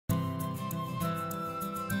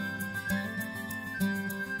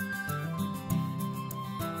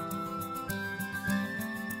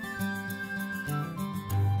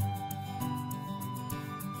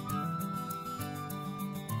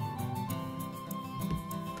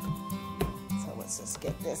Let's just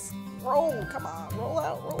get this. Roll, come on, roll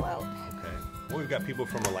out, roll out. Okay. Well, we've got people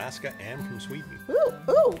from Alaska and from Sweden. Ooh,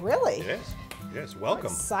 ooh, really? Yes, yes, welcome.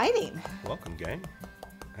 Exciting. Welcome, gang.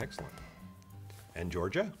 Excellent. And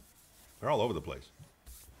Georgia? They're all over the place.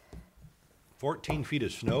 14 feet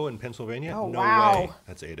of snow in Pennsylvania? Oh, no wow. way.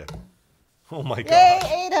 That's Ada. Oh my Yay,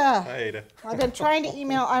 gosh. Ada. Hi, Ada. I've been trying to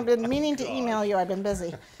email, I've been meaning to email you. I've been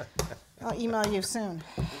busy. I'll email you soon.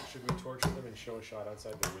 Should we torture them and show a shot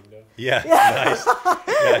outside the window? Yeah, nice.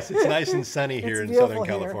 Yes, it's nice and sunny here It's in Southern beautiful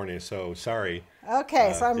here. California, so sorry.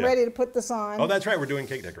 Okay, so I'm yeah. ready to put this on. Oh, that's right, we're doing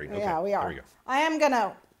cake decorating. Okay, Yeah, we are. There we go. I am going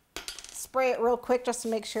to spray it real quick just to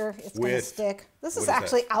make sure it's going to With- stick. This what is is that?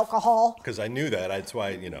 actually alcohol. Because I knew that, that's why,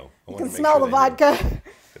 you know. I You wanted can to make smell sure the they knew. vodka.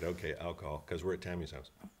 But okay, alcohol, because we're at Tammy's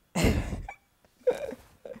house.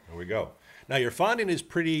 There we go. Now, your fondant is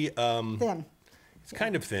pretty, Thin. it's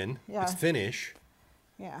kind of thin. Yeah. It's thinnish.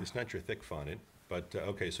 Yeah. It's not your thick fondant. But,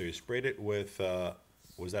 okay, so you sprayed it with,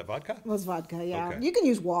 was that vodka? It was vodka, yeah. Okay. You can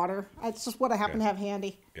use water. It's just what I happen Okay. to have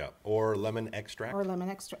handy. Yeah, or lemon extract. Or lemon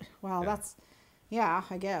extract. Well, Yeah. that's, yeah,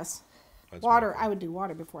 I guess. That's Water, what- I would do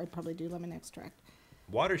water before I'd probably do lemon extract.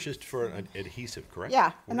 Water's just for an adhesive, correct?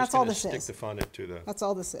 Yeah, We're and just that's all gonna this stick is. the fondant to the That's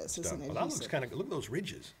all this is stuff. an Well, that looks adhesive. kind of, look at those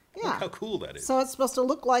ridges. Yeah. Look how cool that is. So it's supposed to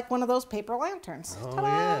look like one of those paper lanterns. Oh, Ta-da!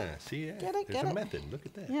 yeah. See, yeah. Get it, There's get a it. method. Look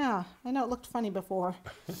at that. Yeah, I know it looked funny before.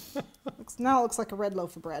 Now it looks like a red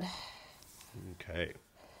loaf of bread. Okay.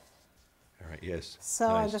 All right, yes. So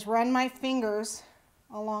I Nice. just run my fingers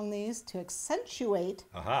along these to accentuate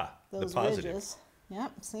Aha, those the positive. ridges.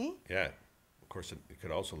 Yep, see? Yeah. Of course, it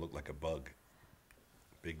could also look like a bug.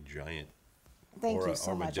 Big, giant. Thank or you a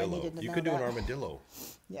so much. I armadillo. needed to You know could do that. an armadillo.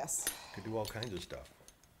 Yes. You could do all kinds of stuff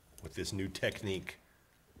with this new technique.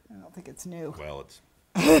 I don't think it's new. Well, it's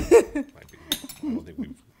might be. I don't think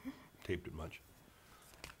we've taped it much.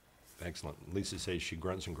 Excellent. Lisa says she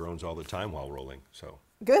grunts and groans all the time while rolling, so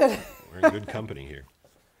Good. we're in good company here.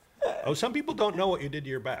 Oh, some people don't know what you did to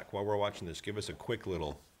your back while we're watching this. Give us a quick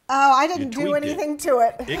little. Oh, I didn't do tweaked it. anything to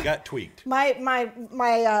it. It got tweaked.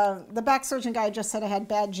 The back surgeon guy just said I had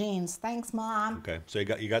bad genes. Thanks, Mom. Okay, so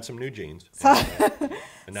you got some new genes, So,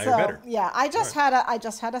 and now you're better. Yeah, I just All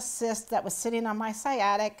had a cyst that was sitting on my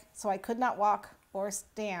sciatic, so I could not walk or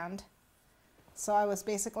stand. So I was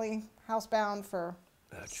basically housebound for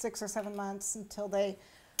 6 or 7 months until they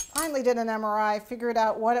finally did an MRI, figured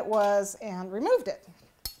out what it was, and removed it.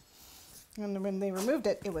 And when they removed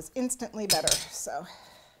it, it was instantly better. So.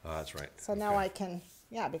 Oh, that's right. So now Okay. I can,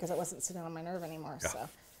 yeah, because it wasn't sitting on my nerve anymore. Yeah.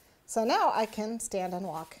 So now I can stand and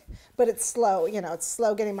walk. But it's slow, you know, it's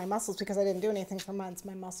slow getting my muscles because I didn't do anything for months.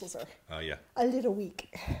 My muscles are Yeah. a little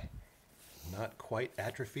weak. Not quite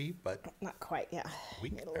atrophy, but Not quite, yeah.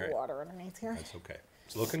 Weak, Need a all little right. water underneath here. that's okay.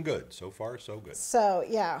 It's looking good. So far, so good. So,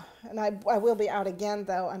 yeah, and I will be out again,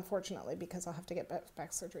 though, unfortunately, because I'll have to get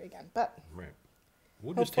back surgery again. But Right.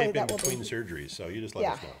 We'll just Hopefully tape in that will be- between surgeries, so you just let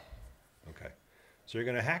Yeah. us know. Okay. So you're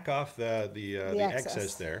going to hack off the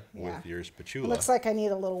excess there Yeah. with your it spatula. looks like I need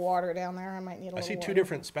a little water down there. I might need a I little see water. two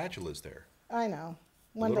different spatulas there. I know.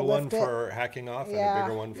 A One to little one lift it. for hacking off and a Yeah,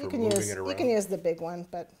 bigger one for you can moving use, it around. You can use the big one,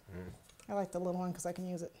 but I like the little one because I can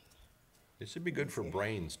use it. This would be good for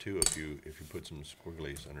brains too if you put some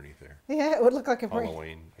squigglies underneath there. Yeah, it would look like a brain.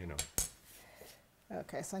 Halloween, you know.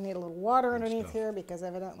 Okay, so I need a little water underneath stuff. here because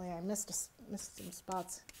evidently I missed some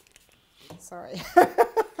spots. Sorry.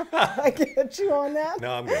 I get you on that?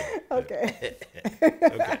 No, I'm good. Okay.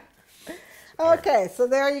 Okay. Okay, so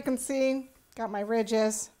there you can see, got my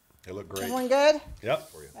ridges. They look great. Everyone good?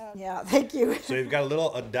 Yep. Yeah, thank you. So you've got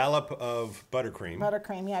a dollop of buttercream.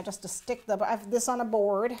 Buttercream, yeah, just to stick I have this on a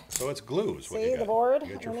board. So it's glue is what you See got. the board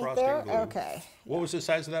You got your underneath frosting there? glue. Okay. What was the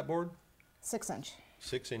size of that board? 6-inch.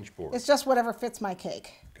 6-inch board. It's just whatever fits my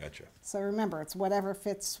cake. Gotcha. So remember, it's whatever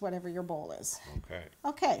fits whatever your bowl is. Okay.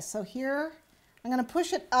 Okay, so here I'm going to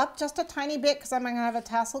push it up just a tiny bit because I'm going to have a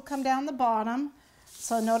tassel come down the bottom.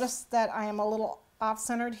 So notice that I am a little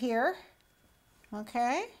off-centered here.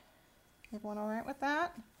 Okay, everyone all right with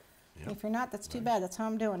that? Yep. If you're not, that's too bad. That's how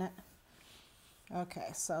I'm doing it. Okay,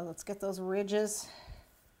 so let's get those ridges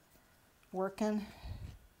working.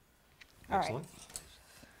 All right. Excellent.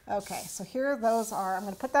 Okay, so here those are. I'm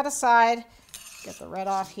going to put that aside. Get the red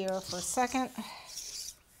off here for a second.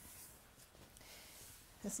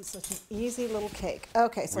 This is such an easy little cake.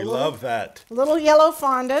 Okay, so We love that. little yellow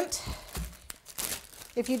fondant.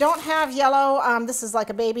 If you don't have yellow, this is like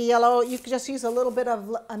a baby yellow. You could just use a little bit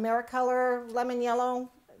of AmeriColor lemon yellow,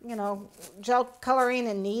 you know, gel coloring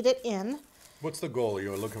and knead it in. What's the goal? Are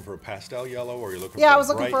you looking for a pastel yellow or are you looking Yeah, for I was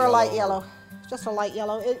looking bright for a light yellow? yellow, just a light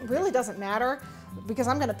yellow. It really doesn't matter because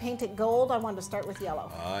I'm going to paint it gold. I wanted to start with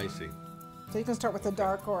yellow. I see. So you can start with the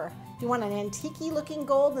dark, or if you want an antique-y looking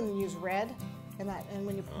gold, then use red. And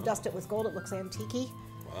when you dust it with gold, it looks antique-y.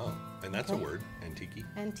 Wow. And that's a word, antique.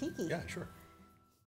 Antique-y. Yeah, sure.